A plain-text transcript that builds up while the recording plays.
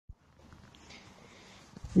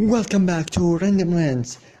Welcome back to Random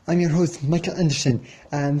Lands. I'm your host Michael Anderson,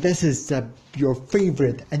 and this is your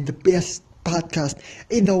favorite and the best podcast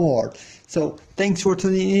in the world. So thanks for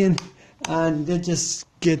tuning in, and let's just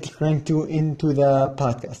get right into the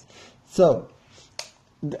podcast. So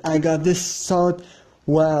I got this thought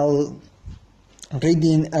while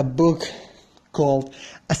reading a book called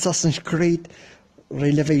Assassin's Creed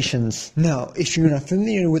Revelations. Now, if you're not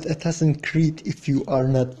familiar with Assassin's Creed, if you are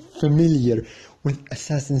not familiar with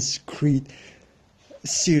Assassin's Creed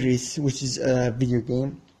series, which is a video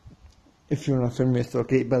game, if you're not familiar, it's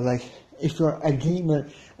okay, but like, if you're a gamer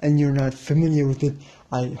and you're not familiar with it,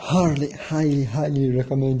 I highly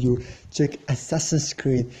recommend you check Assassin's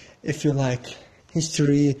Creed if you like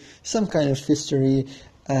history, some kind of history,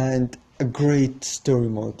 and a great story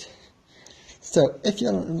mode. So if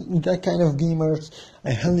you're that kind of gamers,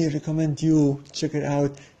 I highly recommend you check it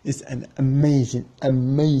out. It's an amazing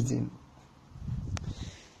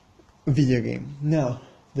video game. Now,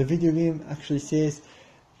 the video game actually says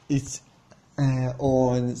it's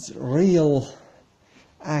on real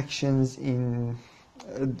actions in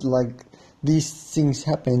like these things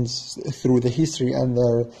happens through the history and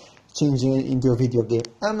they're changing it into a video game.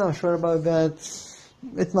 I'm not sure about that.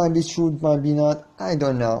 It might be true, it might be not. I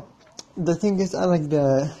don't know. The thing is, I like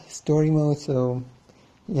the story mode, so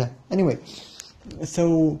yeah. Anyway,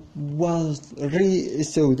 so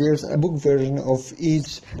so there's a book version of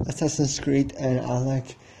each Assassin's Creed, and I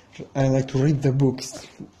like to read the books.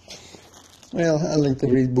 Well, I like to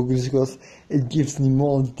read books because it gives me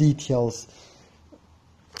more details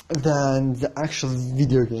than the actual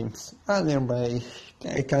video games. I'm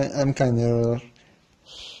kind of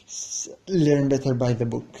learn better by the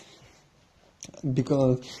book.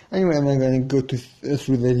 Because anyway, I'm not gonna go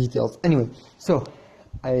through the details. Anyway, so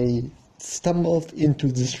I stumbled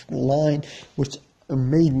into this line which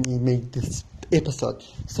made me make this episode.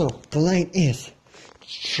 So the line is: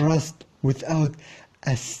 trust without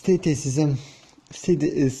cynicism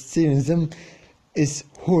is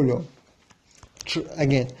hollow.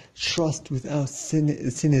 Again, trust without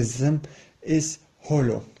cynicism is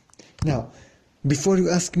hollow. Now, before you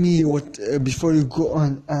ask me before you go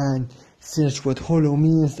on and search what hollow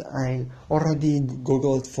means, I already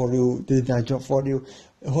googled for you, did that job for you.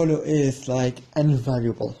 Hollow is like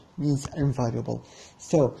invaluable, means invaluable.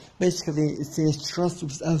 So basically it says trust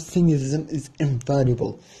without cynicism is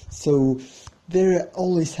invaluable. So there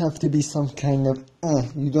always have to be some kind of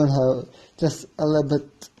you don't have just a little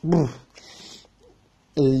bit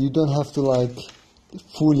you don't have to like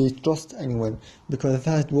fully trust anyone, because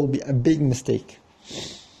that will be a big mistake.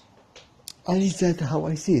 At least that's how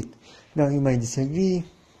I see it. Now you might disagree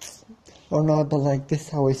or not, but like this is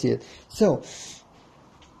how I see it. So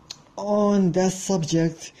on that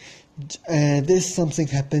subject, this something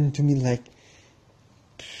happened to me like,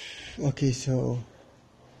 okay, so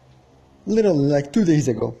literally like 2 days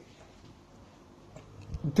ago,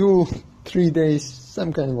 2-3 days,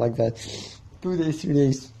 some kind of like that, 2 days, 3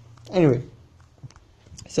 days. Anyway,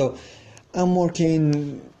 so I'm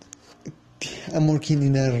working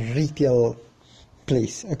in a retail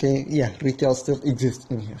place. Okay, yeah, retail still exists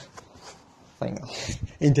in here. Finally,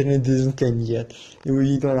 internet doesn't come yet.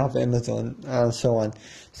 We don't have Amazon and so on.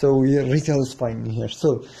 So retail is fine in here.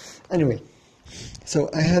 So anyway, so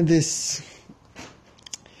I have this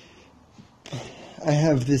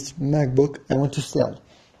MacBook I want to sell.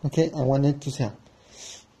 Okay, I want it to sell.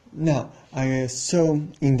 Now, so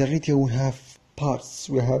in the retail we have parts.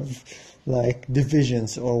 We have like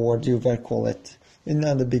divisions, or what do you call it? It's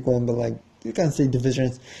not a big one, but like, you can say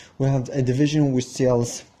divisions. We have a division which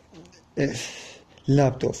sells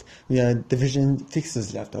laptops. We have a division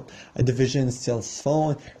fixes laptop. A division sells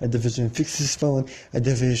phone. A division fixes phone. A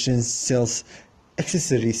division sells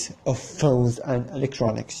accessories of phones and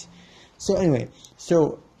electronics. So anyway,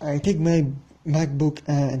 so I take my MacBook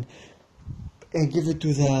and I give it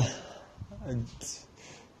to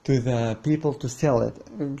the people to sell it.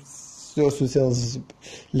 Those who sells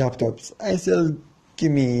laptops. I sell.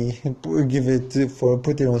 Give it for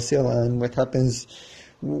put it on sale, and what happens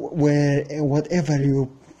whatever you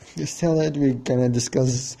sell it, we're gonna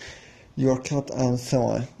discuss your cut and so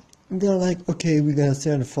on. And they're like, okay, we're gonna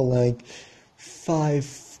sell it for like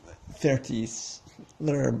 530s.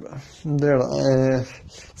 They're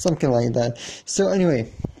something like that. So anyway,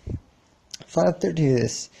 530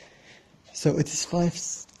 is. So it is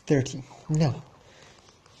 530 now.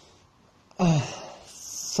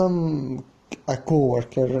 A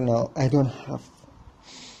co-worker, now I don't have,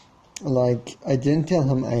 like, I didn't tell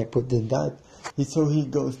him I put that. he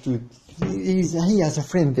goes to, he has a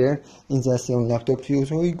friend there in the same laptop too,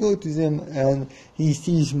 so he goes to them and he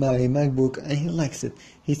sees my MacBook and he likes it.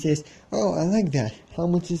 He says, oh, I like that, how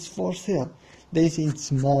much is for sale? They say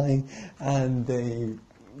it's mine, and they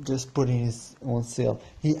just put it on sale.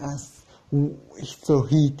 He asks, so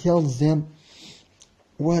he tells them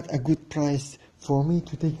what a good price for me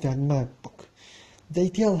to take that MacBook. They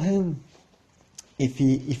tell him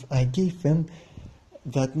if I give him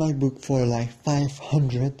that MacBook for like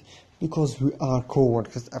 500, because we are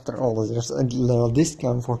co-workers after all, there's a little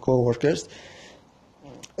discount for co-workers,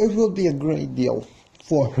 it will be a great deal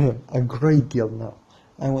for him, a great deal. Now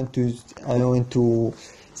I want to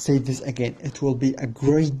say this again, it will be a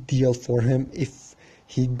great deal for him if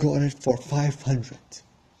he got it for $500.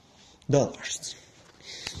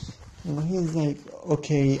 He's like,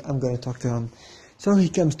 okay, I'm gonna talk to him. So he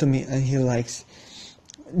comes to me and he likes,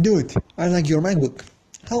 dude, I like your MacBook.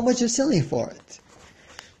 How much you selling for it?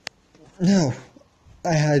 No,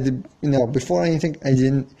 I had, before anything, I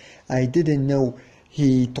didn't know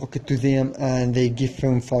he talked to them and they give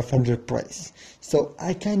him 500 price. So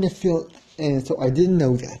I kind of feel, so I didn't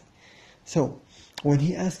know that. So when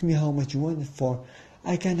he asked me how much you want it for,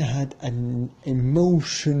 I kind of had an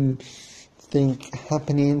emotion thing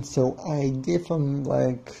happening. So I gave him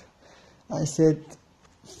I said,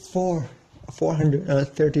 for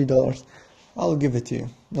 $430, I'll give it to you,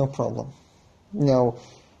 no problem. Now,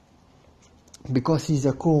 because he's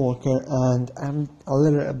a co-worker and I'm a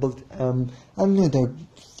little bit, I'm not a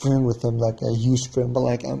friend with him, like a huge friend, but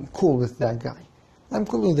I'm cool with that guy. I'm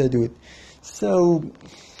cool with that dude. So,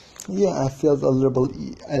 yeah, I felt a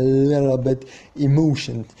little bit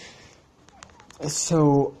emotion.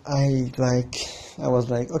 So I was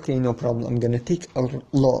like, okay, no problem. I'm gonna take a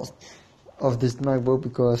loss of this MacBook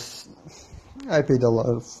because I paid a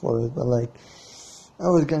lot for it, but I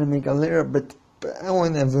was gonna make a little bit, but I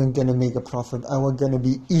wasn't even gonna make a profit. I was gonna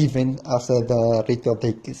be even after the retail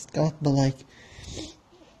take is cut, but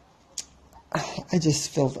I just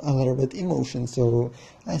felt a little bit emotion, so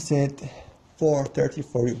I said $430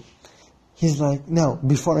 for you. He's like, no,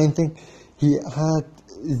 before anything, he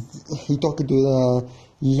talked to the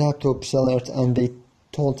laptop sellers and they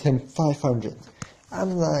told him 500.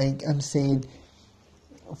 I'm saying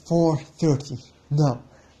 $430. No,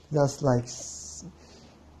 that's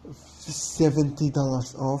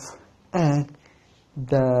 $70 off, and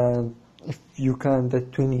if you count the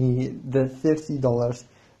 $30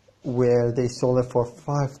 where they sold it for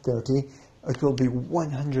 $530, it will be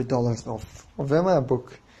 $100 off of the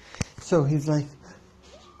MacBook. So he's like,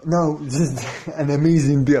 no, this is an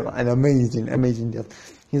amazing deal, an amazing deal.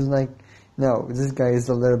 He's like, no, this guy is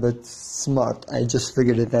a little bit smart. I just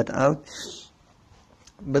figured that out.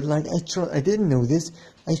 But I didn't know this.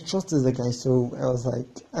 I trusted the guy, so I was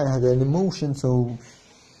I had an emotion, so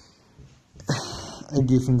I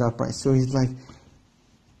gave him that price. So he's like,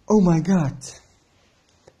 oh my god,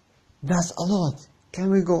 that's a lot.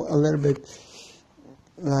 Can we go a little bit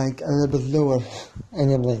lower?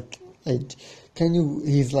 And I'm like, can you?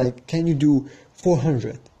 He's like, can you do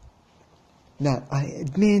 400? Now I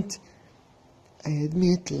admit, I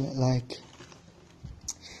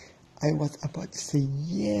was about to say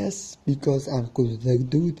yes because I'm cool with that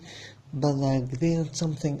dude, but then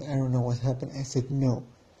something, I don't know what happened. I said no,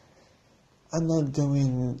 I'm not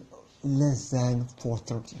going less than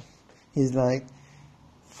 430. He's like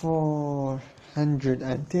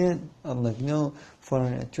 410. I'm like no.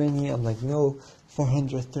 420. I'm like no.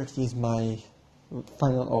 430 is my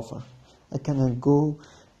final offer. I cannot go.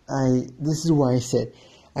 This is why I said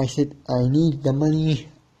I need the money.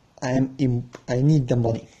 I need the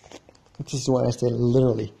money. This is what I said,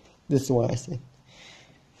 literally. This is what I said.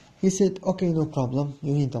 He said, okay, no problem,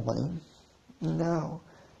 you need the money. Now,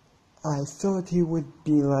 I thought he would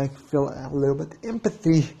be feel a little bit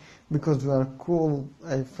empathy because we are cool.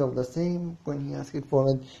 I felt the same when he asked for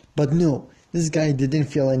it. But no, this guy didn't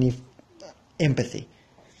feel any empathy.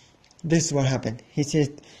 This is what happened. He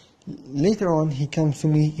said, later on, he comes to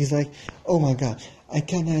me, he's like, oh my god, I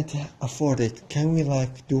cannot afford it. Can we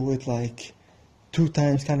do it 2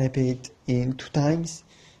 times? Can I pay it in 2 times?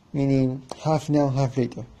 Meaning half now, half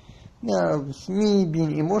later. Now, with me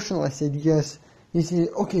being emotional, I said yes. He said,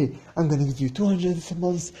 okay, I'm gonna give you 200 this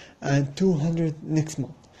month and 200 next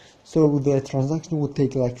month. So the transaction would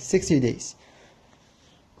take 60 days.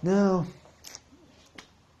 Now,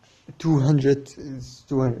 200 is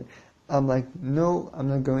 200. I'm like, no, I'm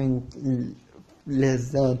not going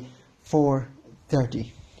less than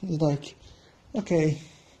 430. He's like, okay,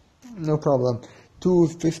 no problem.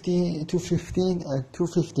 215 and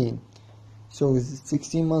 215. So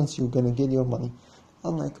 16 months you're gonna get your money.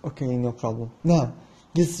 I'm like, okay, no problem. Now,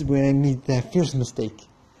 this is where I made the first mistake,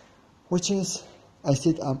 which is I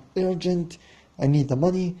said I'm urgent, I need the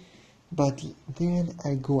money, but then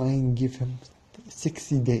I go and give him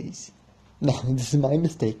 60 days. Now, this is my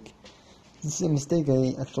mistake. This is a mistake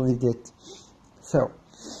I actually did. So,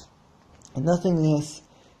 nothing else.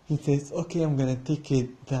 He says, okay, I'm gonna take the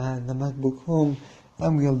MacBook home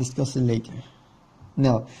and we'll discuss it later.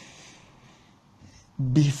 Now,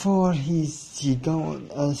 before he gone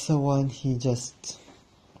and so on, he just,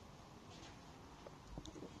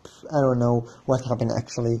 I don't know what happened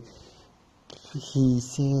actually. He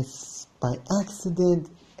says by accident,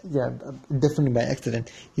 yeah, definitely by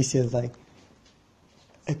accident, he says like,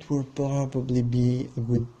 it will probably be a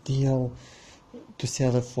good deal to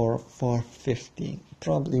sell it for $450.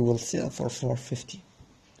 Probably will sell for $450.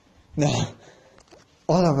 Now,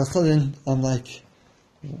 all of a sudden, I'm like,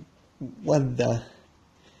 what the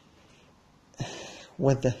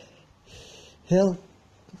hell?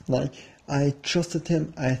 Like, I trusted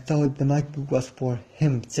him. I thought the MacBook was for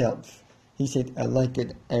himself. He said, I like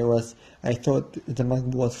it. I thought the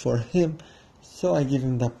MacBook was for him, so I gave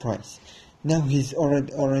him that price. Now he's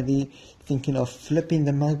already thinking of flipping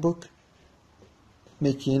the MacBook,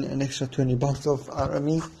 making an extra $20 of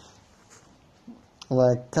RME.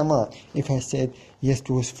 Like, come on. If I said yes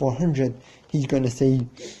to his 400, he's gonna say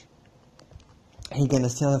he's gonna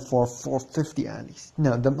sell it for $450 at least.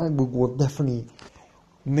 Now the MacBook will definitely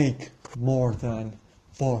make more than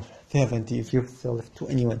 $470 if you sell it to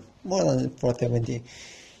anyone. More than $470.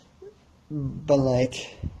 But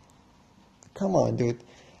like, come on, dude.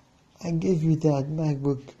 I gave you that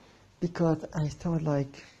MacBook because I thought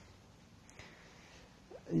like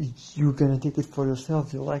you're gonna take it for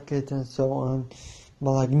yourself, you like it and so on.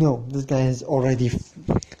 But like, no, this guy is already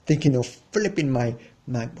thinking of flipping my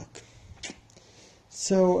MacBook.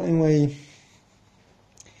 So anyway,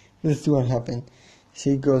 let's see what happened.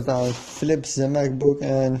 She goes out, flips the MacBook,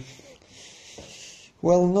 and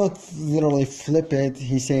well, not literally flip it.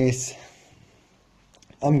 He says,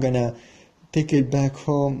 I'm gonna take it back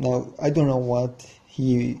home. Now, I don't know what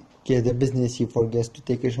he get the business, he forgets to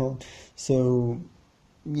take it home. So,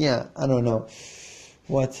 yeah, I don't know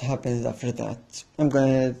what happens after that. I'm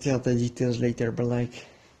gonna tell the details later, but like,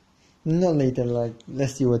 not later, like,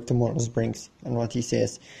 let's see what tomorrow brings and what he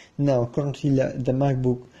says. Now, currently, the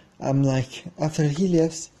MacBook, I'm like, after he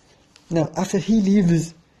leaves,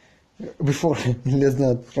 before, let's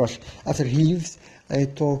not rush. After he leaves, I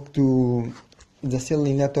talk to the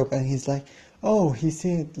selling laptop and he's like, oh, he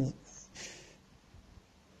said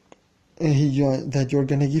that you're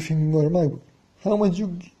gonna give him your MacBook. How much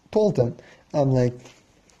you told him? I'm like,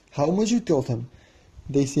 how much you told him?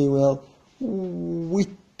 They say, well, we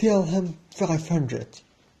tell him 500.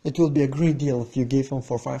 It will be a great deal if you gave him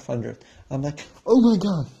for 500. I'm like, oh my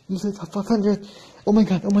god, you said 500? Oh my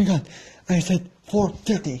god. I said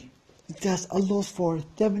 430. That's a loss for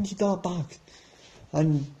 $70.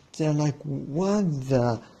 And they're like, what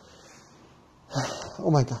the? Oh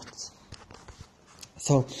my god.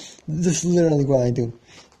 So, this is literally what I do.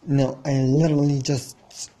 Now, I literally just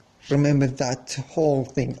remember that whole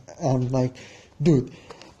thing. I'm like, dude,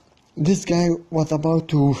 this guy was about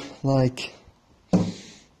to, like,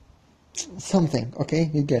 something, okay?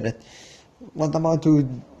 You get it. Was about to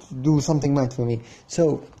do something bad for me.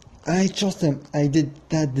 So, I trust him. I did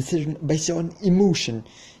that decision based on emotion.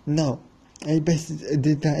 Now, I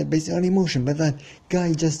did that based on emotion, but that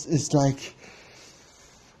guy just is like,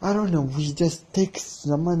 I don't know, he just takes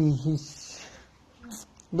the money, he's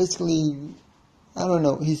basically, I don't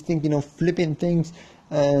know, he's thinking of flipping things,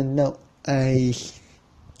 and now, I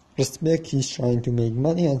respect he's trying to make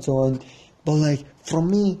money and so on, but like, from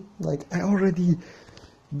me, like, I already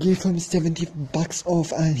gave him $70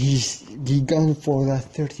 off, and he gone for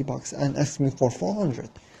that $30 and asked me for 400.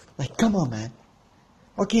 Like, come on, man.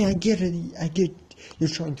 Okay, I get you're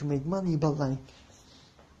trying to make money, but like,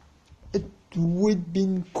 it would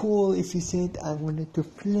been cool if you said I wanted to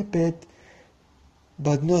flip it,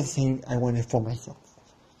 but not saying I want it for myself.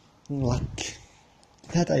 Like,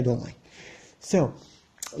 that I don't like. So,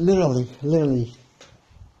 literally,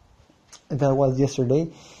 that was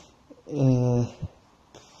yesterday.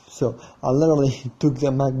 So, I literally took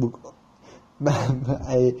the MacBook,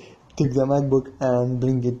 and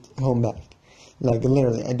bring it home back. Like,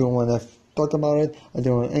 literally, I don't want to talk about it, I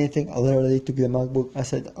don't want anything. I literally took the MacBook, I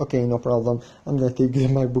said, okay, no problem, I'm gonna take the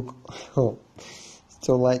MacBook home.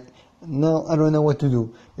 So like, now I don't know what to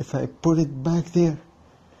do. If I put it back there,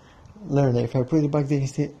 literally, if I put it back there, he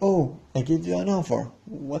say, oh, I gave you an offer,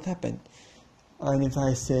 what happened? And if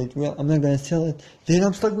I said, well, I'm not gonna sell it, then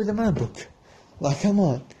I'm stuck with the MacBook. Like, come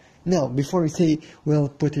on. Now, before we say, well,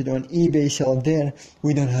 put it on eBay, sell it there,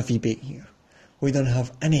 we don't have eBay here. We don't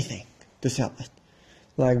have anything to sell it.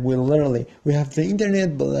 Like, we have the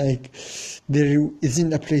internet, but like, there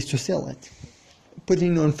isn't a place to sell it.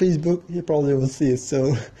 Putting it on Facebook, you probably will see it,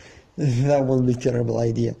 so that will be a terrible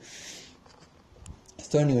idea.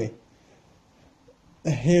 So anyway,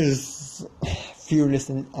 here's a few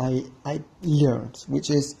lessons I learned, which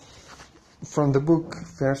is from the book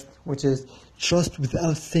first, which is trust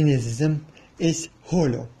without cynicism is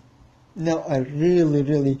hollow. Now, I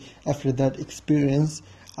really, after that experience,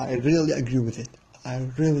 I really agree with it. I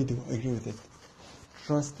really do agree with it.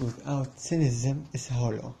 Trust without cynicism is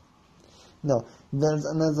hollow. Now, there's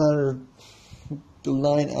another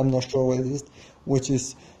line, I'm not sure what it is, which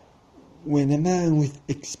is, when a man with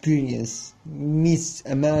experience meets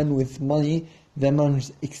a man with money, the man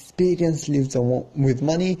with experience lives with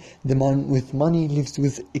money, the man with money lives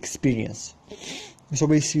with experience. So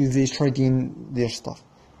basically they trading their stuff.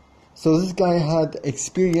 So this guy had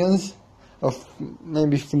experience of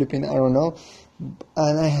maybe flipping, I don't know,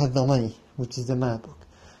 and I had the money, which is the MacBook.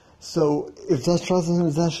 So if that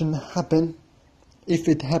transaction happened, if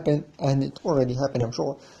it happened, and it already happened, I'm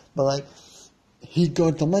sure, but like, he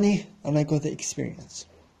got the money and I got the experience.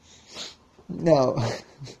 Now,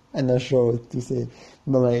 I'm not sure what to say,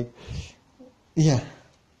 but like, yeah.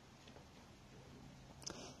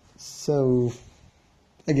 So,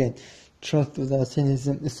 again, trust without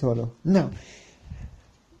cynicism is hollow. Now,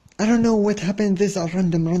 I don't know what happened. This is a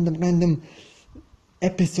random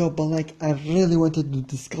episode, but like, I really wanted to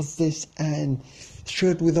discuss this and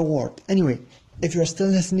share it with the world. Anyway, if you're still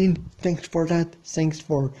listening, thanks for that. Thanks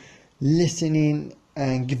for listening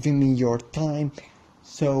and giving me your time.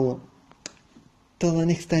 So, till the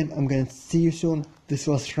next time, I'm gonna see you soon. This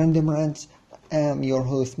was Random Rants. I am your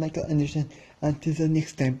host, Michael Anderson. Until the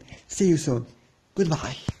next time, see you soon.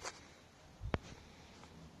 Goodbye.